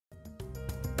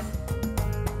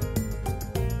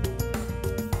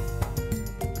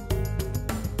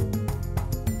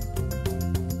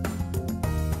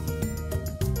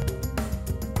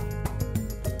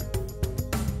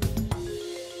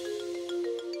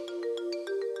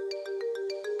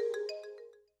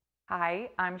Hi,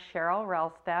 I'm Cheryl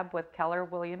Rellstab with Keller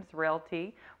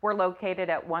Realty. We're located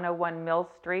at 101 Mill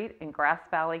Street in Grass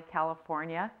Valley,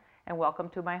 California, and welcome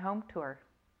to my home tour.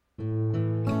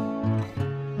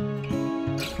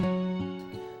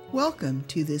 Welcome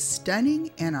to this stunning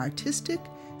and artistic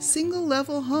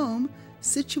single-level home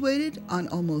situated on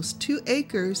almost 2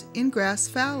 acres in Grass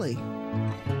Valley.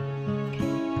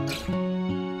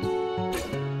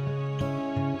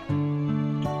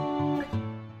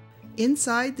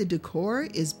 Inside, the decor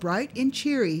is bright and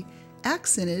cheery,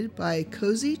 accented by a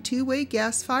cozy 2-way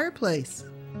gas fireplace.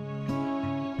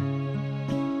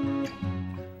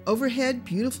 Overhead,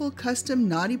 beautiful custom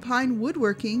knotty pine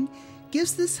woodworking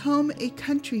gives this home a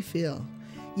country feel,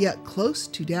 yet close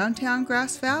to downtown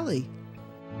Grass Valley.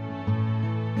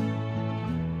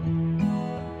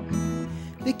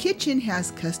 The kitchen has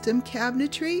custom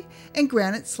cabinetry and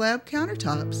granite slab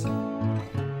countertops.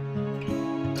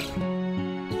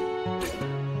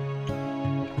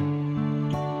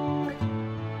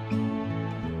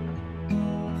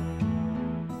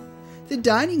 The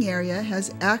dining area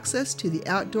has access to the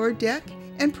outdoor deck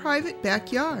and private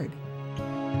backyard.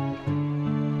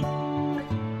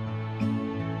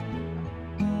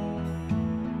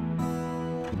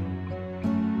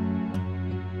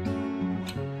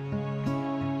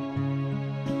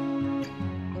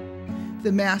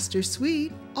 The master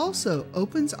suite also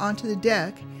opens onto the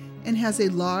deck and has a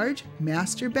large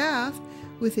master bath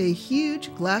with a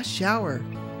huge glass shower.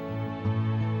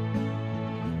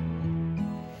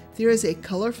 There is a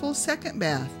colorful second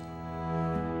bath.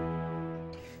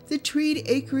 The treed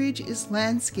acreage is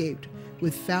landscaped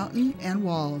with fountain and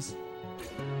walls.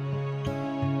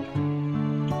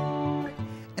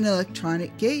 An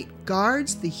electronic gate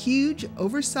guards the huge,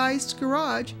 oversized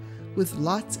garage with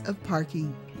lots of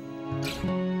parking.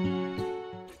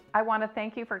 I want to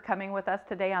thank you for coming with us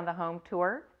today on the home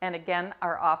tour. And again,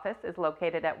 our office is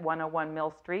located at 101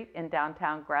 Mill Street in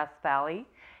downtown Grass Valley.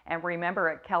 And remember,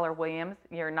 at Keller Williams,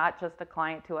 you're not just a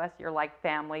client to us, you're like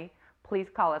family. Please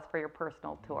call us for your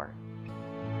personal tour.